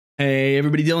Hey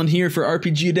everybody, Dylan here for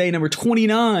RPGaDay number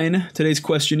 29. Today's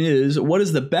question is, what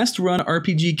is the best run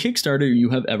RPG Kickstarter you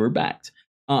have ever backed?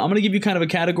 I'm going to give you kind of a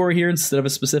category here instead of a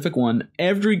specific one.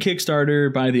 Every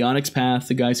Kickstarter by the Onyx Path,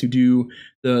 the guys who do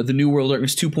the New World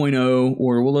Darkness 2.0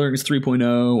 or World Darkness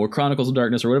 3.0 or Chronicles of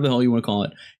Darkness or whatever the hell you want to call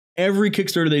it. Every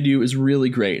Kickstarter they do is really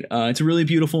great. It's really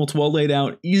beautiful. It's well laid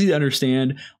out, easy to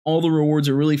understand. All the rewards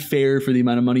are really fair for the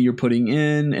amount of money you're putting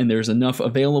in, and there's enough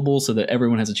available so that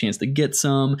everyone has a chance to get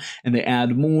some, and they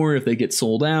add more if they get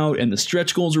sold out, and the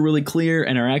stretch goals are really clear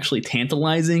and are actually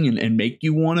tantalizing and make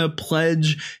you want to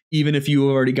pledge even if you've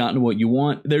already gotten what you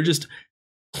want. They're just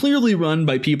clearly run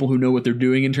by people who know what they're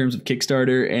doing in terms of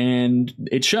Kickstarter, and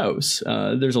it shows.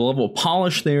 There's a level of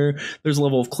polish there. There's a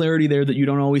level of clarity there that you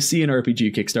don't always see in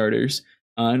RPG Kickstarters,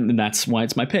 and that's why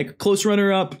it's my pick. Close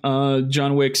runner-up,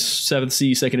 John Wick's 7th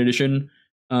Sea 2nd Edition.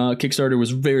 Kickstarter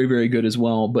was very, very good as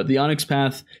well, but the Onyx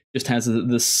Path just has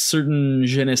this certain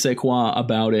je ne sais quoi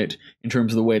about it in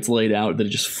terms of the way it's laid out, that it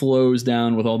just flows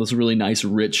down with all this really nice,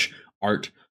 rich art.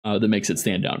 That makes it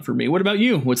stand out for me. What about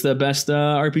you? What's the best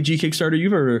RPG Kickstarter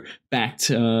you've ever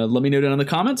backed? Let me know down in the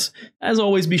comments. As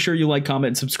always, be sure you like, comment,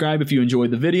 and subscribe if you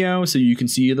enjoyed the video so you can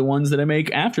see the ones that I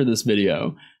make after this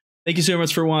video. Thank you so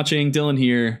much for watching. Dylan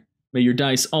here. May your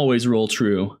dice always roll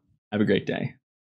true. Have a great day.